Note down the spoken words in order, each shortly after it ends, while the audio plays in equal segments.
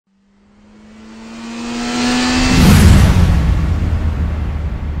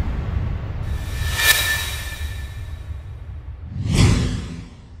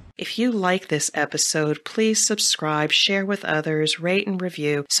you like this episode, please subscribe, share with others, rate and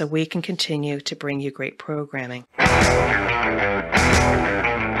review so we can continue to bring you great programming. This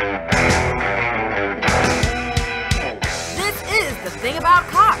is The Thing About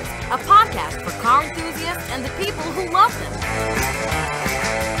Cars, a podcast for car enthusiasts and the people who love them.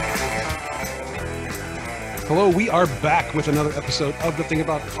 Hello, we are back with another episode of The Thing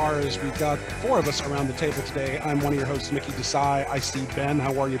About Cars. We've got four of us around the table today. I'm one of your hosts, Mickey Desai. I see Ben.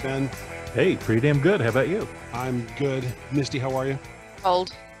 How are you, Ben? Hey, pretty damn good. How about you? I'm good. Misty, how are you?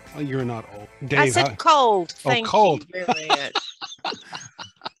 Cold. Oh, you're not old. Dave, I said cold. Thank cold. you very much.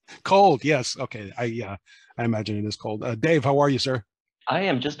 Cold, yes. Okay, I imagine it is cold. Dave, how are you, sir? I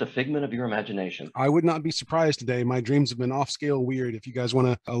am just a figment of your imagination. I would not be surprised today. My dreams have been off-scale weird. If you guys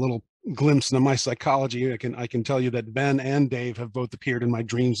want a little glimpse into my psychology, I can tell you that Ben and Dave have both appeared in my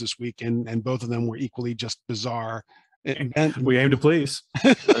dreams this week, and both of them were equally just bizarre. Ben, we aim to please.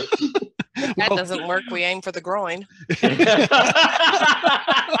 That doesn't work. We aim for the groin.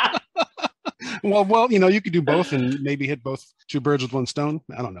 Well, you could do both and maybe hit both two birds with one stone.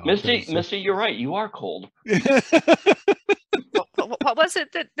 I don't know. Misty, you're right. You are cold. What was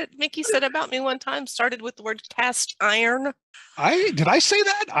it that Mickey said about me one time? Started with the word cast iron. Did I say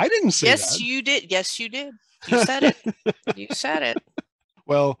that? I didn't say that. Yes, you did. Yes, you did. You said it. You said it.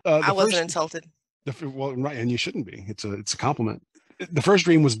 Well, I wasn't insulted. Well, right, and you shouldn't be. It's a compliment. The first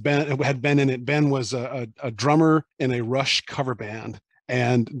dream was Ben. It had Ben in it. Ben was a drummer in a Rush cover band.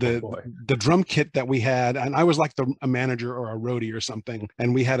 And the drum kit that we had, and I was like a manager or a roadie or something,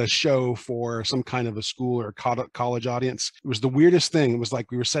 and we had a show for some kind of a school or college audience. It was the weirdest thing. It was like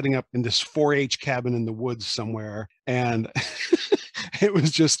we were setting up in this 4-H cabin in the woods somewhere, and it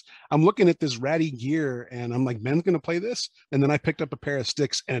was just, I'm looking at this ratty gear, and I'm like, Ben's going to play this? And then I picked up a pair of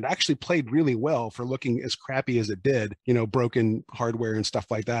sticks, and it actually played really well for looking as crappy as it did, broken hardware and stuff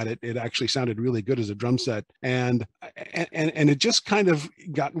like that. It actually sounded really good as a drum set. And it just kind of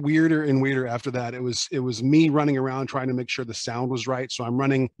got weirder and weirder after that. It was me running around trying to make sure the sound was right. So I'm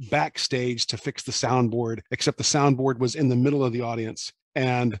running backstage to fix the soundboard, except the soundboard was in the middle of the audience.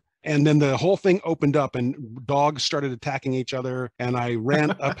 And then the whole thing opened up and dogs started attacking each other. And I ran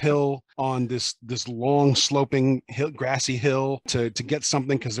uphill on this long sloping grassy hill to get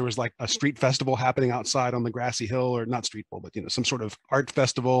something, because there was like a street festival happening outside on the grassy hill, or not street festival, but some sort of art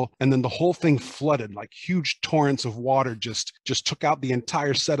festival. And then the whole thing flooded, like huge torrents of water just took out the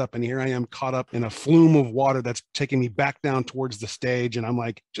entire setup. And here I am caught up in a flume of water that's taking me back down towards the stage. And I'm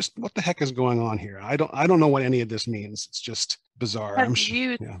like, just what the heck is going on here? I don't know what any of this means. It's just bizarre. Have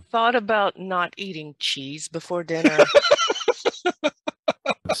you thought about not eating cheese before dinner?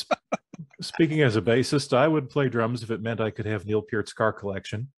 Speaking as a bassist, I would play drums if it meant I could have Neil Peart's car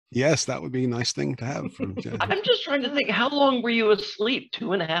collection. Yes, that would be a nice thing to have. I'm just trying to think, how long were you asleep?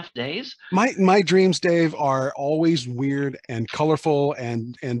 2.5 days? My dreams, Dave, are always weird and colorful,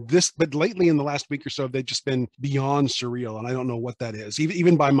 but lately in the last week or so, they've just been beyond surreal, and I don't know what that is.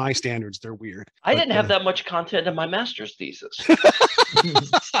 Even by my standards, they're weird. I didn't have that much content in my master's thesis.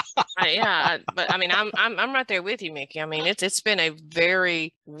 Yeah, but I mean, I'm right there with you, Mickey. I mean, it's been a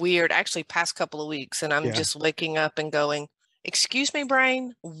very weird, actually, past couple of weeks, and I'm just waking up and going, excuse me,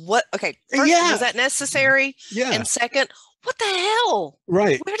 brain, what? Okay, first, was that necessary? Yeah. And second, what the hell?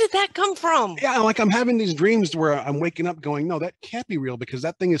 Right. Where did that come from? Yeah, like I'm having these dreams where I'm waking up going, no, that can't be real, because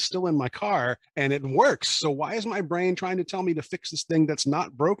that thing is still in my car and it works. So why is my brain trying to tell me to fix this thing that's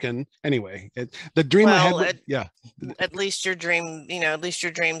not broken? Anyway, the dream I had. At least your dream, at least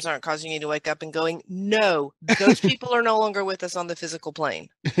your dreams aren't causing you to wake up and going, no, those people are no longer with us on the physical plane.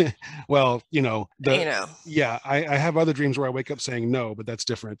 Well, yeah, I have other dreams where I wake up saying no, but that's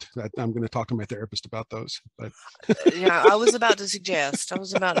different. I'm going to talk to my therapist about those. But yeah, I was about to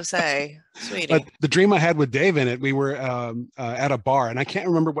say, sweetie. But the dream I had with Dave in it, we were at a bar, and I can't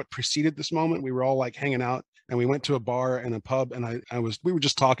remember what preceded this moment. We were all like hanging out, and we went to a bar and a pub, and we were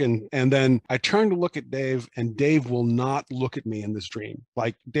just talking, and then I turned to look at Dave, and Dave will not look at me in this dream.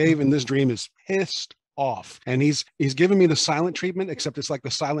 Like, Dave in this dream is pissed off, and he's giving me the silent treatment, except it's like the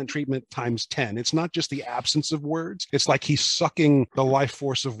silent treatment times 10. It's not just the absence of words, it's like he's sucking the life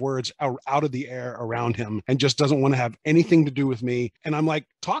force of words out of the air around him and just doesn't want to have anything to do with me. And I'm like,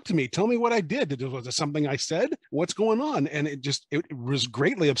 talk to me, tell me what I did. Was it something I said? What's going on? And it was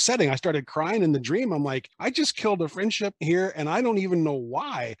greatly upsetting. I started crying in the dream. I'm like, I just killed a friendship here, and I don't even know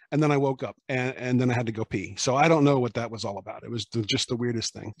why. And then I woke up, and then I had to go pee. So I don't know what that was all about. It was just the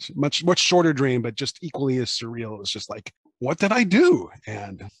weirdest thing. Much shorter dream, but just equally as surreal. It was just like, what did I do?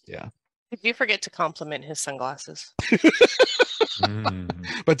 And yeah. Did you forget to compliment his sunglasses?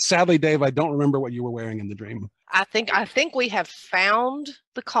 But sadly, Dave, I don't remember what you were wearing in the dream. I think we have found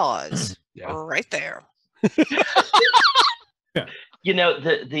the cause right there. Yeah. You know,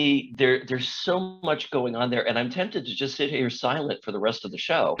 there's so much going on there, and I'm tempted to just sit here silent for the rest of the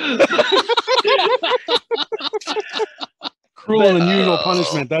show. Cruel and unusual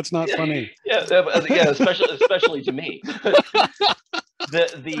punishment. That's not funny. Yeah, especially to me.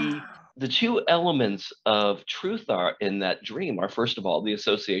 The two elements of truth are in that dream are, first of all, the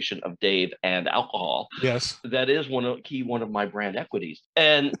association of Dave and alcohol. Yes. That is one of my brand equities.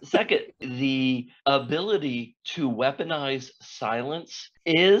 And second, the ability to weaponize silence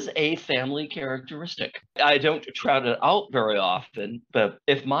is a family characteristic. I don't trot it out very often, but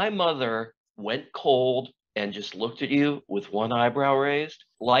if my mother went cold and just looked at you with one eyebrow raised,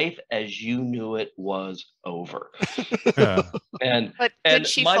 life as you knew it was over. Yeah. But did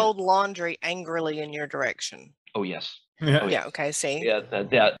she fold laundry angrily in your direction? Oh, yes. Yeah. Oh, Yeah. Okay. See. Yeah.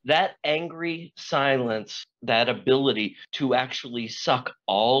 That angry silence, that ability to actually suck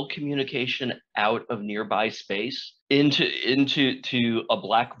all communication out of nearby space into a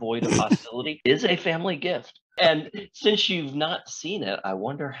black void of hostility is a family gift. And since you've not seen it, I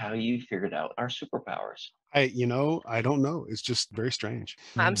wonder how you figured out our superpowers. I don't know. It's just very strange.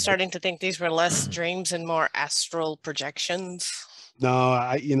 I'm starting to think these were less dreams and more astral projections. No,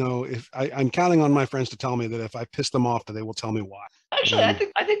 I'm counting on my friends to tell me that if I piss them off, that they will tell me why. Actually, I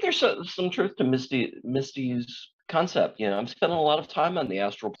think there's some truth to Misty's concept. You know, I'm spending a lot of time on the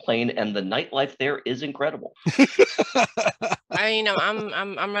astral plane, and the nightlife there is incredible.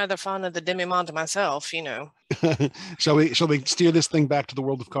 I'm rather fond of the demi-monde myself. You know. Shall we steer this thing back to the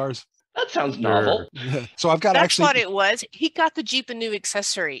world of cars? That sounds novel. So I've got That's what it was. He got the Jeep a new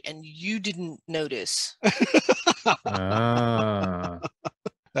accessory, and you didn't notice.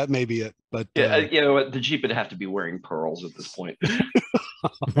 That may be it, but you know what? The Jeep would have to be wearing pearls at this point.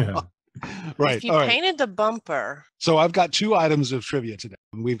 Right. If you painted the bumper. So I've got 2 items of trivia today.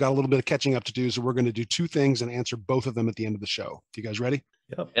 We've got a little bit of catching up to do, so we're going to do 2 things and answer both of them at the end of the show. You guys ready?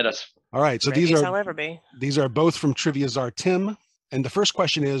 Yep. Hit us. All right. So these are both from Trivia Czar Tim. And the first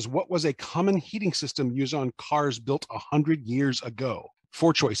question is, what was a common heating system used on cars built 100 years ago?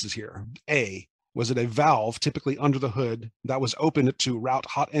 4 choices here. A, was it a valve, typically under the hood, that was opened to route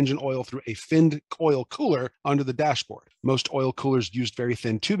hot engine oil through a finned oil cooler under the dashboard? Most oil coolers used very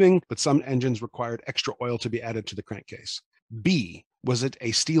thin tubing, but some engines required extra oil to be added to the crankcase. B, was it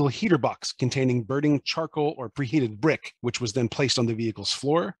a steel heater box containing burning charcoal or preheated brick, which was then placed on the vehicle's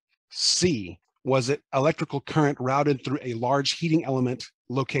floor? C, was it electrical current routed through a large heating element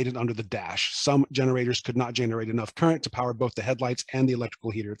located under the dash? Some generators could not generate enough current to power both the headlights and the electrical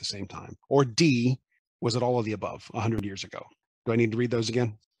heater at the same time. Or D, was it all of the above 100 years ago? Do I need to read those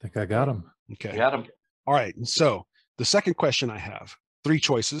again? I think I got them. Okay. Got them. All right. So the second question I have, 3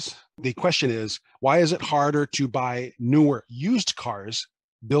 choices. The question is, why is it harder to buy newer used cars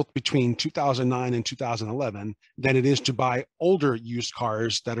built between 2009 and 2011 than it is to buy older used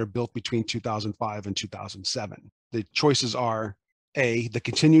cars that are built between 2005 and 2007? The choices are: A, the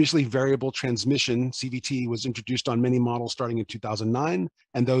continuously variable transmission, CVT, was introduced on many models starting in 2009,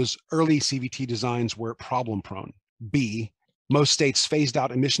 and those early CVT designs were problem prone. B, most states phased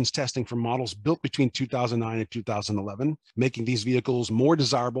out emissions testing for models built between 2009 and 2011, making these vehicles more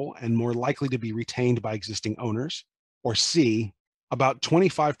desirable and more likely to be retained by existing owners. Or C, about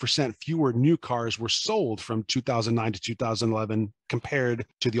 25% fewer new cars were sold from 2009 to 2011 compared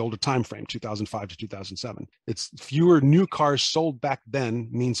to the older time frame, 2005 to 2007. It's fewer new cars sold back then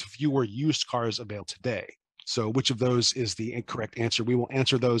means fewer used cars available today. So which of those is the incorrect answer? We will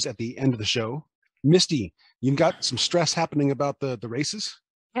answer those at the end of the show. Misty, you've got some stress happening about the races?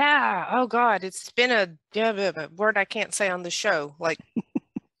 Yeah. Oh, God. It's been a word I can't say on the show, like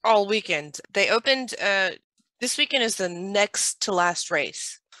all weekend. They opened... This weekend is the next to last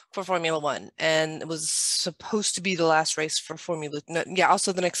race for Formula One, and it was supposed to be the last race for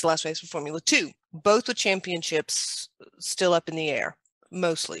also the next to last race for Formula 2, both with championships still up in the air,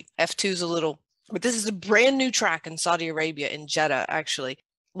 mostly. F2's a little, but this is a brand new track in Saudi Arabia, in Jeddah, actually.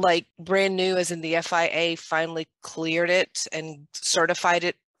 Like brand new as in the FIA finally cleared it and certified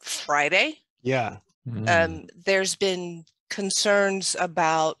it Friday. Yeah. There's been concerns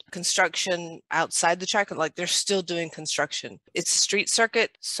about construction outside the track. Like they're still doing construction. It's a street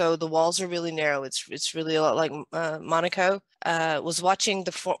circuit, so the walls are really narrow. It's really a lot like Monaco. Was watching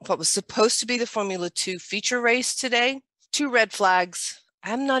what was supposed to be the Formula 2 feature race today. 2 red flags.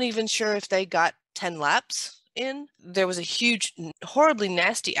 I'm not even sure if they got 10 laps. in. There was a huge, horribly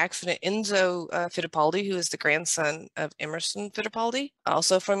nasty accident. Enzo Fittipaldi, who is the grandson of Emerson Fittipaldi,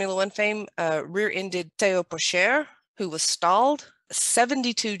 also Formula One fame, rear-ended Theo Pourchaire, who was stalled.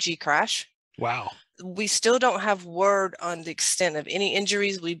 72G crash. Wow. We still don't have word on the extent of any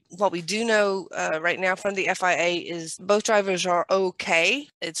injuries. What we do know right now from the FIA is both drivers are okay.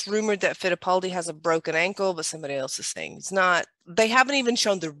 It's rumored that Fittipaldi has a broken ankle, but somebody else is saying it's not. They haven't even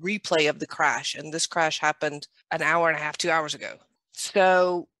shown the replay of the crash, and this crash happened an hour and a half, 2 hours ago.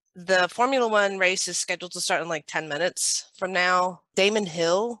 So the Formula One race is scheduled to start in like 10 minutes from now. Damon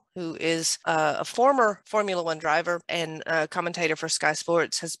Hill, who is a former Formula One driver and commentator for Sky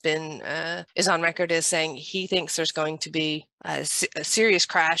Sports, is on record as saying he thinks there's going to be a serious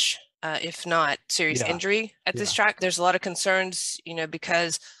crash, if not serious injury at this track. There's a lot of concerns,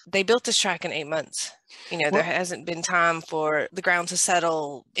 because they built this track in 8 months. There hasn't been time for the ground to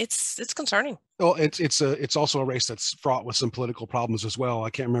settle. It's concerning. Well, it's also a race that's fraught with some political problems as well.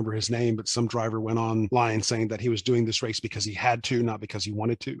 I can't remember his name, but some driver went online saying that he was doing this race because he had to, not because he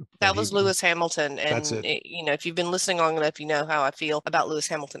wanted to. That was Lewis Hamilton. And that's it. If you've been listening long enough, you know how I feel about Lewis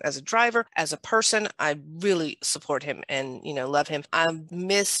Hamilton as a driver, as a person. I really support him and, love him. I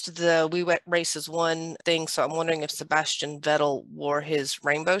missed the We Wet Races 1 thing, so I'm wondering if Sebastian Vettel wore his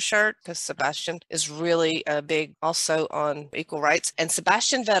rainbow shirt, because Sebastian is really big also on equal rights. And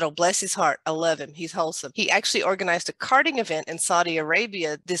Sebastian Vettel, bless his heart, I love him. He's wholesome. He actually organized a karting event in Saudi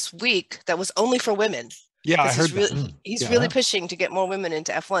Arabia this week that was only for women. Yeah, I heard that. He's really pushing to get more women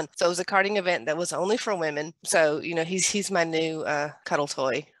into F1. So it was a karting event that was only for women. So, he's my new cuddle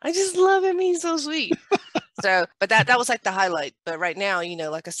toy. I just love him. He's so sweet. So, but that was like the highlight. But right now,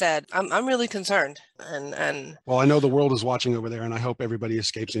 like I said, I'm really concerned. And well, I know the world is watching over there, and I hope everybody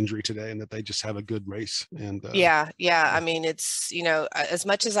escapes injury today and that they just have a good race. And yeah. I mean, it's as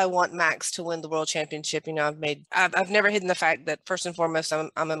much as I want Max to win the world championship, I've never hidden the fact that first and foremost I'm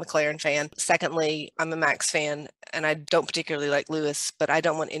a McLaren fan. Secondly, I'm a Max fan, and I don't particularly like Lewis, but I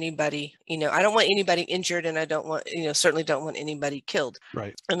don't want anybody, I don't want anybody injured, and I don't want, certainly don't want anybody killed.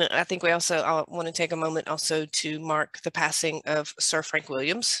 Right. And I think I want to take a moment also to mark the passing of Sir Frank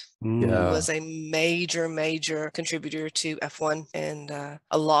Williams. Who was a major contributor to F1, and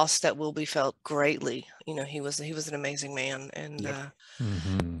a loss that will be felt greatly. He was an amazing man, and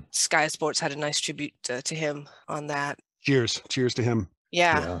Sky Sports had a nice tribute to him on that. Cheers to him.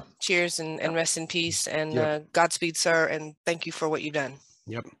 Yeah. Cheers and rest in peace, and Godspeed, sir, and thank you for what you've done.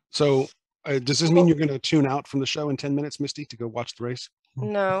 Yep. So does this mean you're going to tune out from the show in 10 minutes, Misty, to go watch the race?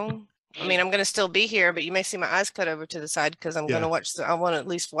 No. I mean, I'm going to still be here, but you may see my eyes cut over to the side because I'm going to I want to at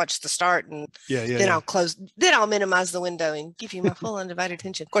least watch the start, and then I'll close. Then I'll minimize the window and give you my full undivided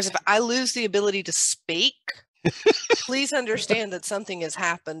attention. Of course, if I lose the ability to speak, please understand that something has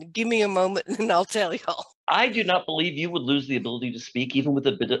happened. Give me a moment and I'll tell y'all. I do not believe you would lose the ability to speak, even with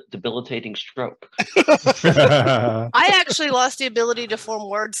a debilitating stroke. I actually lost the ability to form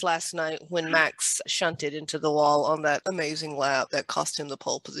words last night when Max shunted into the wall on that amazing lap that cost him the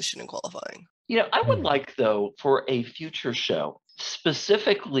pole position in qualifying. I would like, though, for a future show,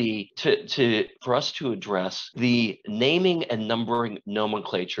 specifically for us to address the naming and numbering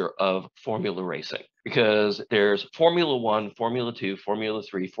nomenclature of Formula racing. Because there's Formula 1, Formula 2, Formula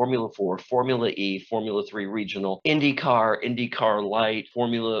 3, Formula 4, Formula E, Formula 3 Regional, IndyCar, IndyCar Light,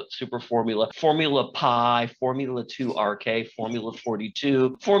 Formula Super Formula, Formula Pi, Formula 2 RK, Formula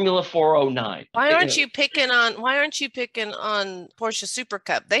 42, Formula 409. Why aren't you picking on Porsche Super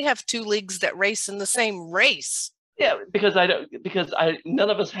Cup? They have two leagues that race in the same race. Yeah, because none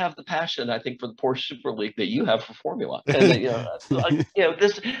of us have the passion, I think, for the Porsche Super League that you have for Formula. And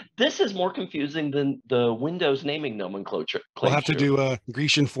this is more confusing than the Windows naming nomenclature. We'll have to do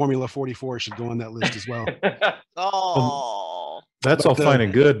Grecian Formula 44 should go on that list as well. That's all fine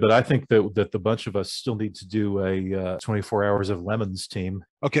and good, but I think that the bunch of us still need to do a 24 Hours of Lemons team.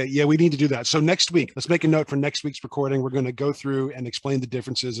 Okay, yeah, we need to do that. So next week, let's make a note for next week's recording. We're going to go through and explain the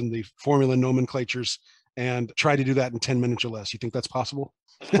differences in the formula nomenclatures and try to do that in 10 minutes or less. You think that's possible?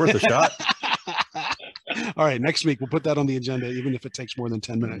 It's worth a shot. All right, next week we'll put that on the agenda, even if it takes more than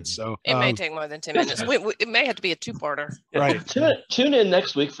 10 minutes. So it may take more than 10 minutes. It may have to be a two-parter. Right. Tune in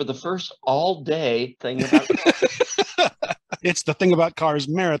next week for the first all-day thing about. It's the Thing About Cars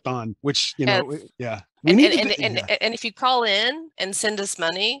marathon, which And if you call in and send us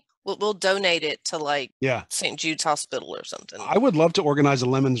money, We'll donate it to like Yeah. St. Jude's Hospital or something. I would love to organize a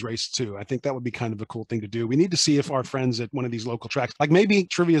lemons race too. I think that would be kind of a cool thing to do. We need to see if our friends at one of these local tracks, like maybe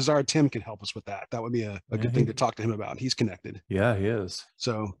Trivia Czar Tim, can help us with that. That would be a good thing to talk to him about. He's connected. Yeah, he is.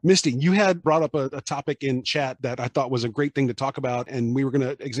 So, Misty, you had brought up a topic in chat that I thought was a great thing to talk about, and we were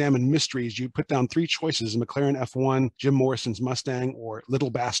going to examine mysteries. You put down 3 choices: McLaren F1, Jim Morrison's Mustang, or Little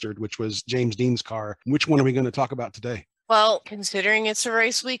Bastard, which was James Dean's car. Which one are we going to talk about today? Well, considering it's a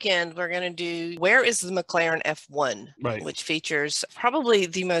race weekend, we're going to do Where is the McLaren F1, right, which features probably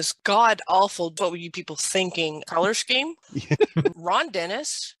the most god-awful, what were you people thinking, color scheme? Ron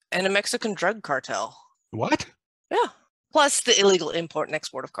Dennis and a Mexican drug cartel. What? Yeah. Plus the illegal import and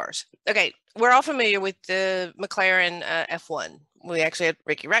export of cars. Okay, we're all familiar with the McLaren F1. We actually had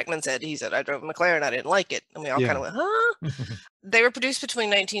Ricky Rackman said, I drove a McLaren, I didn't like it. And we all kind of went, huh? They were produced between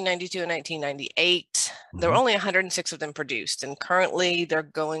 1992 and 1998. There were only 106 of them produced. And currently they're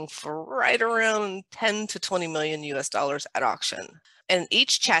going for right around 10 to 20 million US dollars at auction. And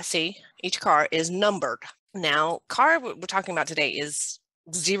each chassis, each car is numbered. Now, car we're talking about today is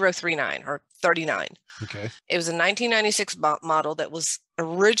 039 or 39. Okay. It was a 1996 model that was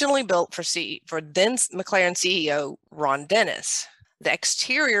originally built for then McLaren CEO Ron Dennis. The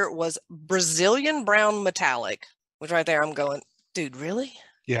exterior was Brazilian brown metallic, which right there I'm going, dude, really?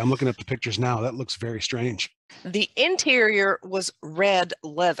 Yeah, I'm looking at the pictures now. That looks very strange. The interior was red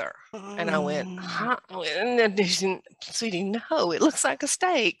leather. And I went, huh? Sweetie, no, it looks like a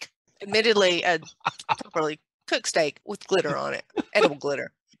steak. Admittedly, a properly cooked steak with glitter on it, edible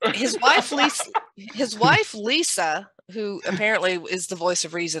glitter. His wife Lisa, who apparently is the voice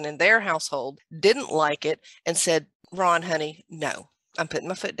of reason in their household, didn't like it and said, Ron, honey, no, I'm putting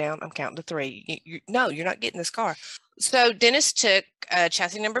my foot down. I'm counting to 3. No, you're not getting this car. So Dennis took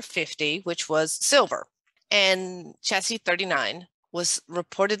chassis number 50, which was silver, and chassis 39 was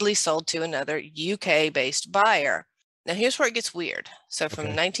reportedly sold to another UK-based buyer. Now, here's where it gets weird. So from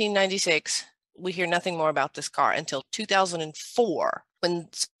 1996, we hear nothing more about this car until 2004, when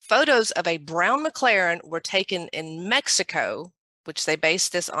photos of a brown McLaren were taken in Mexico, which they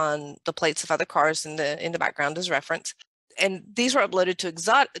based this on the plates of other cars in the background as reference. And these were uploaded to a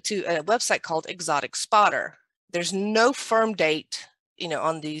website called Exotic Spotter. There's no firm date,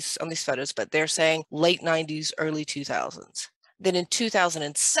 on these photos, but they're saying late 90s, early 2000s. Then in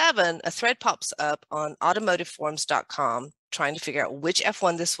 2007, a thread pops up on automotiveforums.com trying to figure out which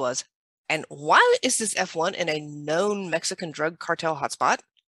F1 this was. And why is this F1 in a known Mexican drug cartel hotspot?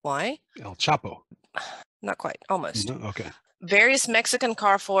 Why? El Chapo. Not quite, almost. No? Okay. Various Mexican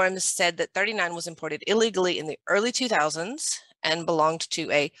car forums said that 39 was imported illegally in the early 2000s and belonged to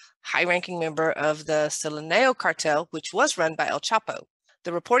a high-ranking member of the Sinaloa cartel, which was run by El Chapo.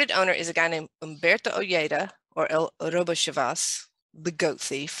 The reported owner is a guy named Humberto Ojeda, or El Robo Chivas, the goat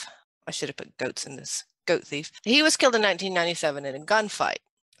thief. I should have put goats in this. Goat thief. He was killed in 1997 in a gunfight.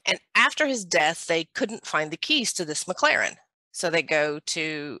 And after his death, they couldn't find the keys to this McLaren. So they go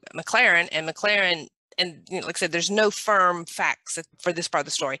to McLaren, and like I said, there's no firm facts for this part of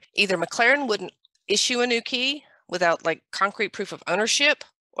the story. Either McLaren wouldn't issue a new key without like concrete proof of ownership,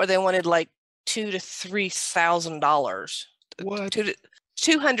 or they wanted like $2,000 to $3,000. What?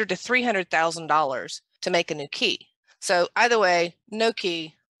 $200,000 to $300,000 to make a new key. So either way, no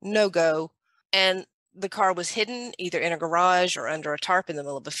key, no go, and the car was hidden either in a garage or under a tarp in the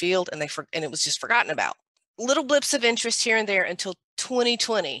middle of a field, and it was just forgotten about. Little blips of interest here and there until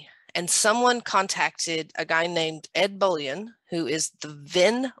 2020, and someone contacted a guy named Ed Bullion, who is the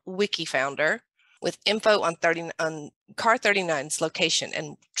Vin Wiki founder, with info on car 39's location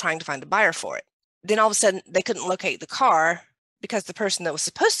and trying to find a buyer for it. Then all of a sudden, they couldn't locate the car because the person that was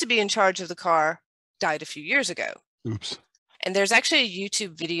supposed to be in charge of the car died a few years ago. Oops. And there's actually a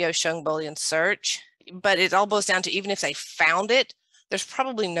YouTube video showing Bullion's search, but it all boils down to, even if they found it, there's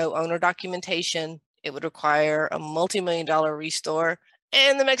probably no owner documentation. It would require a multi-million-dollar restore,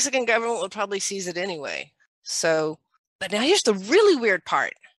 and the Mexican government would probably seize it anyway. So, but now here's the really weird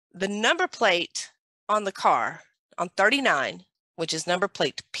part. The number plate on the car, on 39, which is number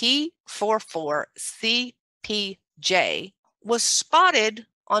plate P44CPJ, was spotted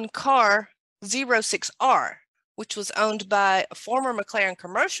on car 06R, which was owned by a former McLaren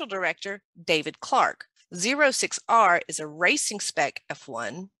commercial director, David Clark. 06R is a racing spec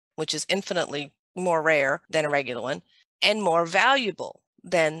F1, which is infinitely more rare than a regular one, and more valuable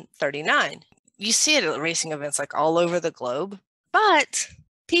than 39. You see it at racing events like all over the globe, but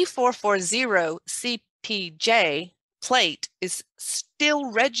P440CPJ plate is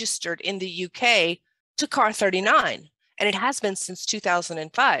still registered in the UK to car 39, and it has been since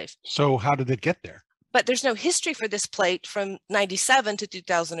 2005. So how did it get there? but there's no history for this plate from 97 to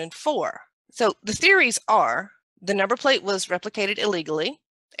 2004. So the theories are the number plate was replicated illegally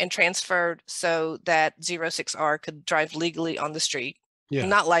and transferred so that 06R could drive legally on the street. Yeah.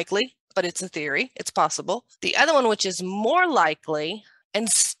 Not likely, but it's a theory. It's possible. The other one, which is more likely and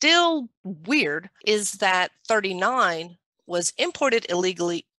still weird, is that 39 was imported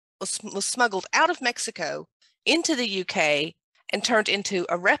illegally, was smuggled out of Mexico into the UK and turned into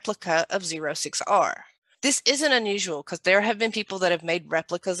a replica of 06R. This isn't unusual because there have been people that have made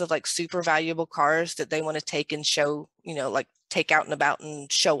replicas of like super valuable cars that they want to take and show, like take out and about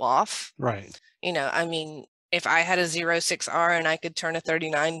and show off. Right. I mean, if I had a 06R and I could turn a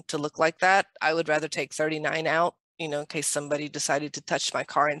 39 to look like that, I would rather take 39 out, in case somebody decided to touch my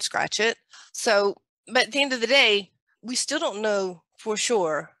car and scratch it. So, but at the end of the day, we still don't know for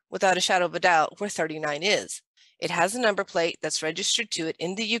sure, without a shadow of a doubt, where 39 is. It has a number plate that's registered to it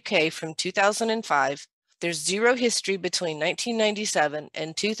in the UK from 2005. There's zero history between 1997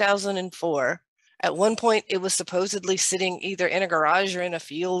 and 2004. At one point, it was supposedly sitting either in a garage or in a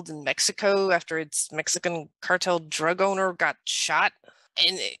field in Mexico after its Mexican cartel drug owner got shot.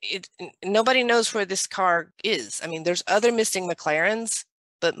 And nobody knows where this car is. I mean, there's other missing McLarens,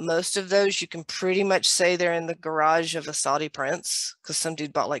 but most of those you can pretty much say they're in the garage of a Saudi prince because some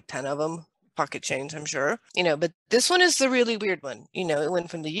dude bought like 10 of them. Pocket change, I'm sure. But this one is the really weird one. It went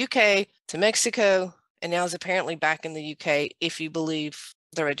from the UK to Mexico and now is apparently back in the UK if you believe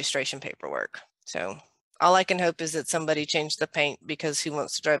the registration paperwork. So all I can hope is that somebody changed the paint because who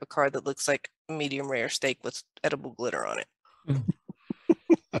wants to drive a car that looks like a medium rare steak with edible glitter on it?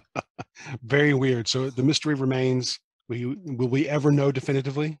 Very weird. So the mystery remains. Will we ever know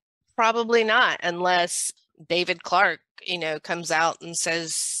definitively? Probably not, unless David Clark, comes out and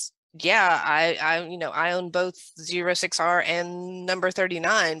says, yeah, I own both 06R and number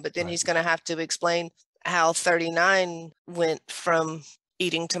 39, but then he's going to have to explain how 39 went from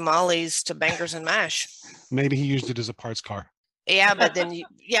eating tamales to bangers and mash. Maybe he used it as a parts car. Yeah, but then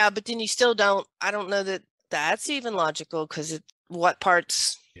you still don't. I don't know that that's even logical because what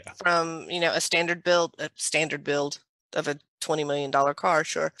parts from a standard build of a $20 million car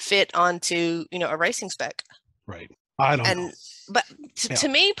fit onto a racing spec. Right. I don't know. But to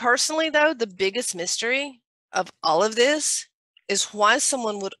me personally, though, the biggest mystery of all of this is why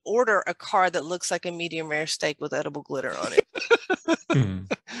someone would order a car that looks like a medium rare steak with edible glitter on it.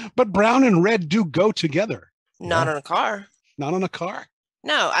 But brown and red do go together. Not on a car. Not on a car?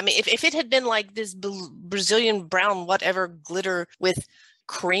 No, I mean, if it had been like this Brazilian brown whatever glitter with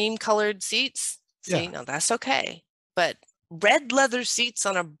cream colored seats, no, that's okay. But red leather seats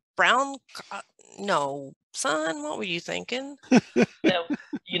on a brown car, no. Son, what were you thinking?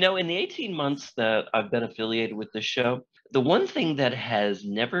 Now, in the 18 months that I've been affiliated with this show, the one thing that has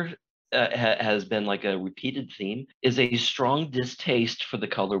never has been like a repeated theme is a strong distaste for the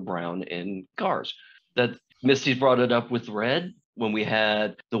color brown in cars. That Misty's brought it up with red. When we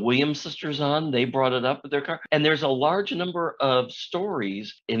had the Williams sisters on, they brought it up with their car. And there's a large number of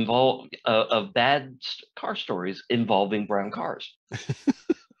stories of bad car stories involving brown cars.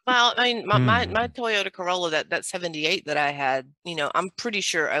 Well, I mean, my Toyota Corolla, that 78 that I had, I'm pretty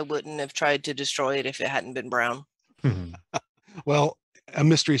sure I wouldn't have tried to destroy it if it hadn't been brown. Well, a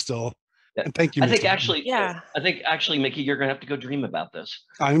mystery still. And thank you, Misty. I think actually, Mickey, you're going to have to go dream about this.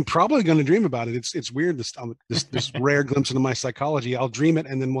 I'm probably going to dream about it. It's weird, this rare glimpse into my psychology. I'll dream it,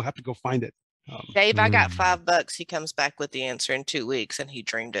 and then we'll have to go find it. Dave, I got $5. He comes back with the answer in 2 weeks, and he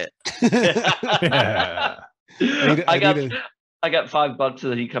dreamed it. I got $5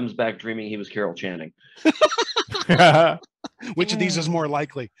 that he comes back dreaming he was Carol Channing. Which of these is more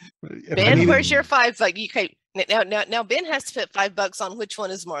likely? Ben, where's your $5? Now Ben has to put $5 on which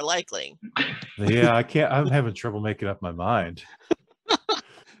one is more likely. Yeah, I can't. I'm having trouble making up my mind.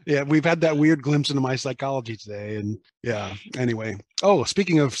 Yeah, we've had that weird glimpse into my psychology today, and anyway. Oh,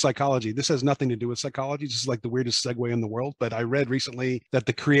 speaking of psychology, this has nothing to do with psychology. This is like the weirdest segue in the world, but I read recently that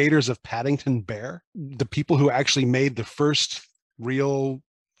the creators of Paddington Bear, the people who actually made the first real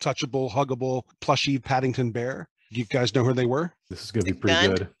touchable, huggable, plushy Paddington Bear, you guys know who they were? This is going to be pretty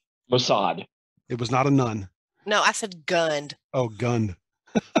good. Mossad. It was not a nun. No, I said gunned. Oh, gunned.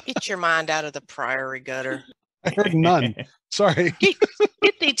 Get your mind out of the priory gutter. I heard nun. Sorry.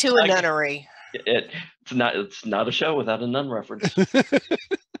 Get thee to a nunnery. It's not a show without a nun reference.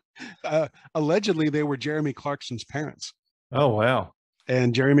 Allegedly, they were Jeremy Clarkson's parents. Oh, wow.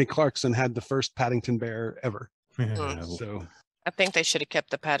 And Jeremy Clarkson had the first Paddington Bear ever. So I think they should have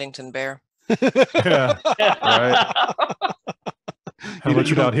kept the Paddington Bear. Yeah, right. How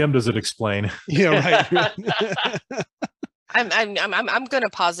much about him does it explain? Yeah, right. I'm going to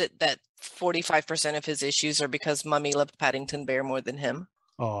posit that 45% of his issues are because Mummy loved Paddington Bear more than him.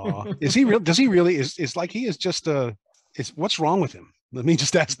 Oh, is he real? Does he really? Is like he is just what's wrong with him? Let me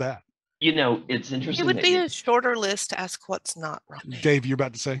just ask that. It's interesting. It would be a shorter list to ask what's not wrong. Dave, you're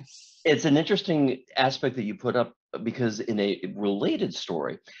about to say? It's an interesting aspect that you put up, because in a related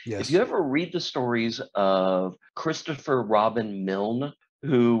story, yes. If you ever read the stories of Christopher Robin Milne,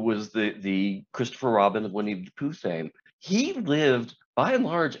 who was the Christopher Robin of Winnie the Pooh fame, he lived, by and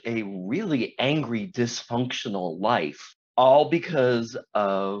large, a really angry, dysfunctional life, all because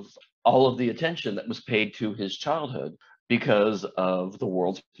of all of the attention that was paid to his childhood because of the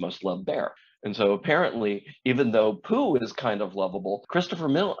world's most loved bear. And so apparently, even though Pooh is kind of lovable, Christopher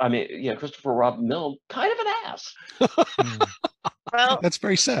Robin Milne, kind of an ass. Well, that's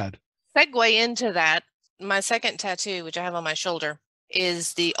very sad. Segue into that. My second tattoo, which I have on my shoulder,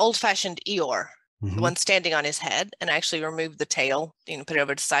 is the old-fashioned Eeyore, the one standing on his head, and I actually removed the tail, put it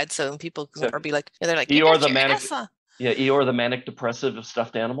over to the side, so people can be like, they're like, Eeyore the manic. Yeah, Eeyore the manic depressive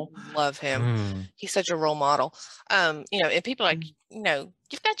stuffed animal. Love him. He's such a role model. And people are like,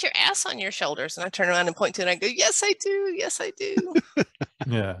 you've got your ass on your shoulders. And I turn around and point to it and I go, yes, I do. Yes, I do.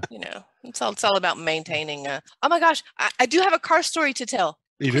 Yeah. It's all about maintaining. Oh my gosh, I do have a car story to tell.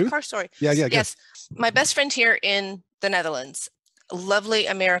 You do? Car story. Yeah. Yes. My best friend here in the Netherlands, a lovely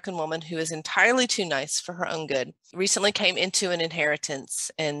American woman who is entirely too nice for her own good, recently came into an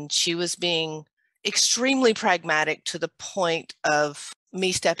inheritance, and she was being extremely pragmatic to the point of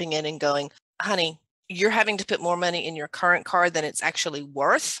me stepping in and going, honey, you're having to put more money in your current car than it's actually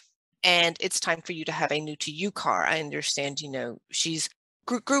worth. And it's time for you to have a new to you car. I understand, she's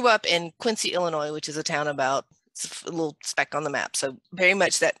grew up in Quincy, Illinois, which is a town about, it's a little speck on the map. So very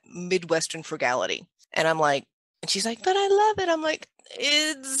much that Midwestern frugality. And I'm like, and she's like, but I love it. I'm like,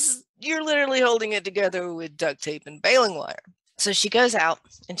 you're literally holding it together with duct tape and baling wire. So she goes out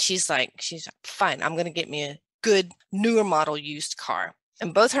and she's like, fine, I'm going to get me a good newer model used car.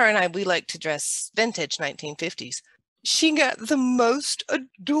 And both her and I, we like to dress vintage 1950s. She got the most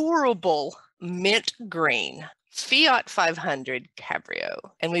adorable mint green Fiat 500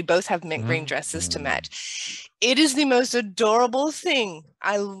 Cabrio. And we both have mint green dresses to match. It is the most adorable thing.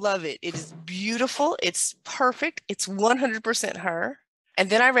 I love it. It is beautiful. It's perfect. It's 100% her.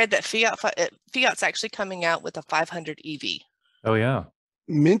 And then I read that Fiat's actually coming out with a 500 EV. Oh, yeah.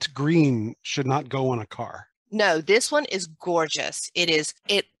 Mint green should not go on a car. No, this one is gorgeous. It is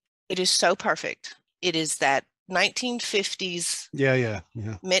so perfect. It is that 1950s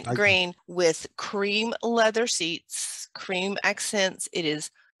mint green with cream leather seats, cream accents.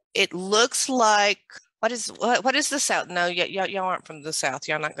 It looks like, what is the South? No, y'all aren't from the South.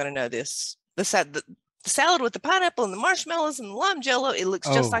 Y'all not going to know this. The salad with the pineapple and the marshmallows and the lime jello, it looks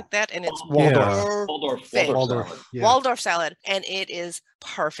just like that, and it's Waldorf salad, and it is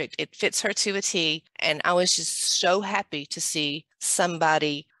perfect. It fits her to a T, and I was just so happy to see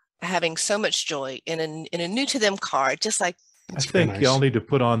somebody having so much joy in a new to them car, just like. I think y'all need to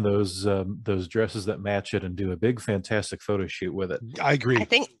put on those dresses that match it and do a big, fantastic photo shoot with it. I agree.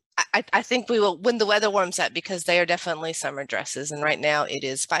 I think we will when the weather warms up, because they are definitely summer dresses, and right now it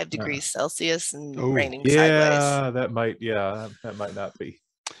is 5 degrees Celsius and raining sideways. That might not be.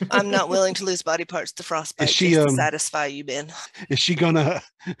 I'm not willing to lose body parts to frostbite to satisfy you, Ben. Is she gonna?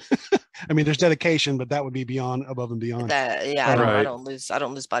 I mean, there's dedication, but that would be above and beyond. I don't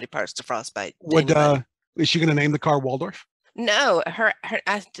lose body parts to frostbite. Is she gonna name the car Waldorf? No, her.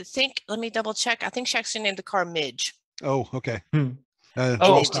 I think. Let me double check. I think she actually named the car Midge. Oh, okay.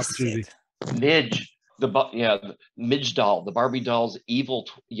 Opportunity. Midge, the Midge doll, the Barbie doll's evil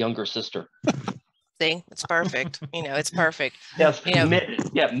younger sister. See, it's perfect. It's perfect. Yes,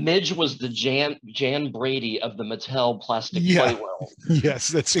 Midge was the Jan Brady of the Mattel plastic play world. Yes,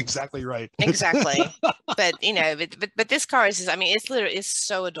 that's exactly right. Exactly. But but this car is it's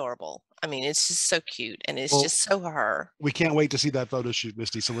so adorable. It's just so cute, and it's just so her. We can't wait to see that photo shoot,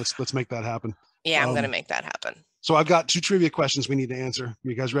 Misty. So let's make that happen. Yeah, I'm gonna make that happen. So I've got 2 trivia questions we need to answer.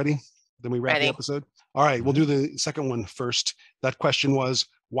 You guys ready? Then we wrap the episode. All right, we'll do the second one first. That question was,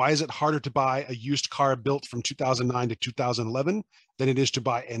 why is it harder to buy a used car built from 2009 to 2011 than it is to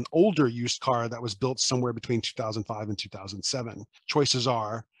buy an older used car that was built somewhere between 2005 and 2007? Choices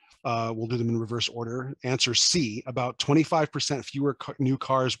are, we'll do them in reverse order. Answer C, about 25% fewer new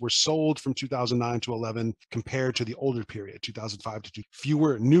cars were sold from 2009 to 11 compared to the older period, 2005 to 2.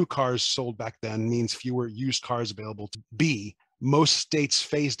 Fewer new cars sold back then means fewer used cars available. B, most states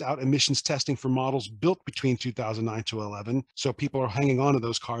phased out emissions testing for models built between 2009 to 11, so people are hanging on to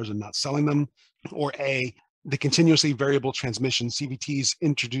those cars and not selling them. Or A, The continuously variable transmission CVTs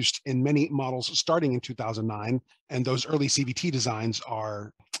introduced in many models starting in 2009, and those early CVT designs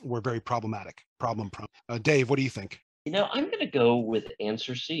were very problematic, problem prone. Dave, what do you think? I'm going to go with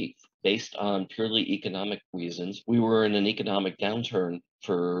answer C. Based on purely economic reasons, we were in an economic downturn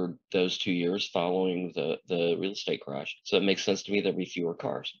for those 2 years following the real estate crash. So it makes sense to me there'd be fewer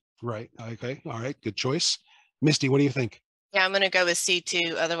cars. Right. Okay. All right. Good choice. Misty, what do you think? Yeah, I'm going to go with C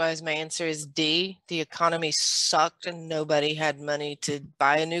too. Otherwise, my answer is D. The economy sucked and nobody had money to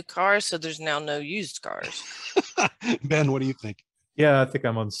buy a new car, so there's now no used cars. Ben, what do you think? Yeah, I think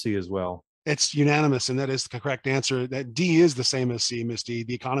I'm on C as well. It's unanimous, and that is the correct answer. That D is the same as C, Misty.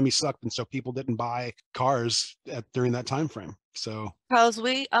 The economy sucked, and so people didn't buy cars during that time frame. So, because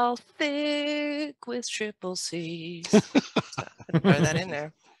we all thick with triple C's. So throw that in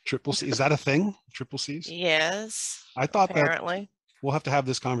there. Triple C, is that a thing? Triple C's? Yes. I thought apparently. We'll have to have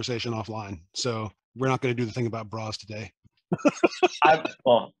this conversation offline. So we're not going to do the thing about bras today.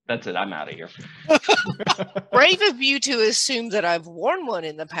 Well, that's it. I'm out of here. Brave of you to assume that I've worn one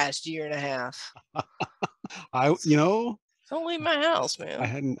in the past year and a half. Don't leave my house, man. I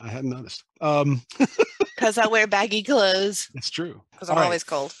hadn't noticed. Because I wear baggy clothes. It's true. Because I'm always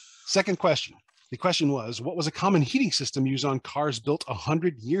cold. Second question. The question was, what was a common heating system used on cars built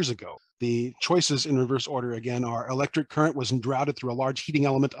 100 years ago? The choices in reverse order again are electric current was routed through a large heating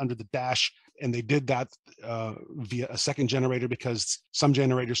element under the dash, and they did that via a second generator because some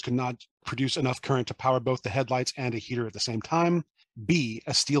generators could not produce enough current to power both the headlights and a heater at the same time. B,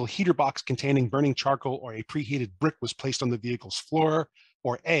 a steel heater box containing burning charcoal or a preheated brick was placed on the vehicle's floor.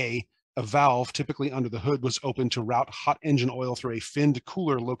 Or A, a valve, typically under the hood, was opened to route hot engine oil through a finned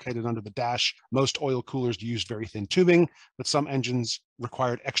cooler located under the dash. Most oil coolers used very thin tubing, but some engines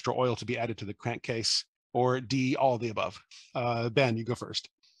required extra oil to be added to the crankcase. Or D, all of the above. Ben, you go first.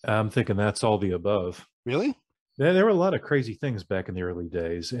 I'm thinking that's all the above. Really? There were a lot of crazy things back in the early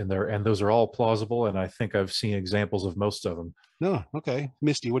days, and those are all plausible, and I think I've seen examples of most of them. No, okay.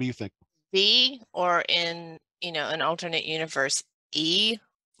 Misty, what do you think? B, or in an alternate universe, E,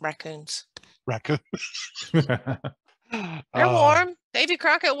 raccoons. Raccoons. They're warm. Davy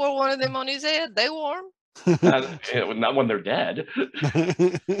Crockett wore one of them on his head. They warm. Not when they're dead.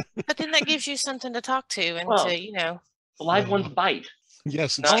 But then that gives you something to talk to and live ones bite.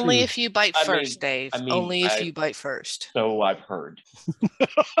 Yes, it's only true. If you bite first, Dave. Only if you bite first. So I've heard.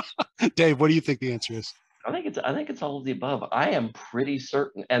 Dave, what do you think the answer is? I think it's all of the above. I am pretty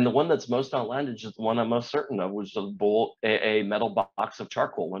certain, and the one that's most outlandish is the one I'm most certain of, was a metal box of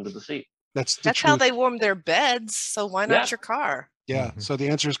charcoal under the seat. That's how they warm their beds. So why not your car? Yeah. So the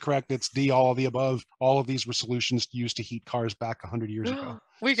answer is correct. It's D, all of the above. All of these were solutions used to heat cars back 100 years ago.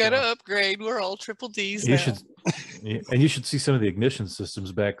 We got to upgrade. We're all triple Ds now. You should see some of the ignition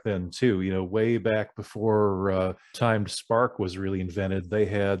systems back then too. Way back before timed spark was really invented, they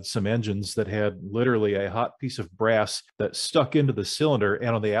had some engines that had literally a hot piece of brass that stuck into the cylinder,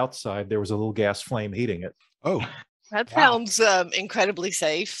 and on the outside there was a little gas flame heating it. Oh, that sounds incredibly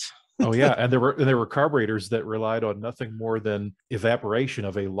safe. Oh yeah, and there were carburetors that relied on nothing more than evaporation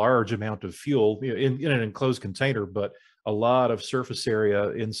of a large amount of fuel in an enclosed container, but a lot of surface area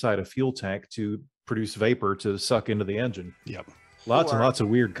inside a fuel tank to produce vapor to suck into the engine. Yep. Lots and lots of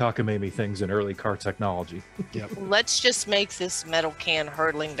weird cockamamie things in early car technology. Yep. Let's just make this metal can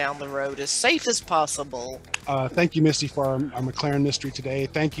hurtling down the road as safe as possible. Thank you, Misty, for our McLaren mystery today.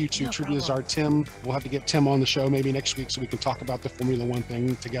 Thank you to Trivia Czar Tim. We'll have to get Tim on the show maybe next week so we can talk about the Formula One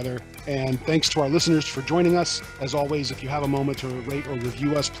thing together. And thanks to our listeners for joining us. As always, if you have a moment to rate or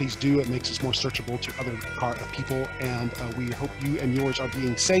review us, please do. It makes us more searchable to other car people. And we hope you and yours are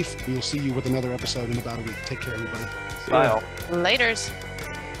being safe. We will see you with another episode in about a week. Take care, everybody. Bye. Laters.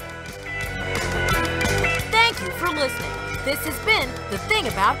 Thank you for listening. This has been The Thing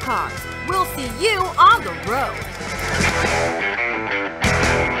About Cars. We'll see you on the road.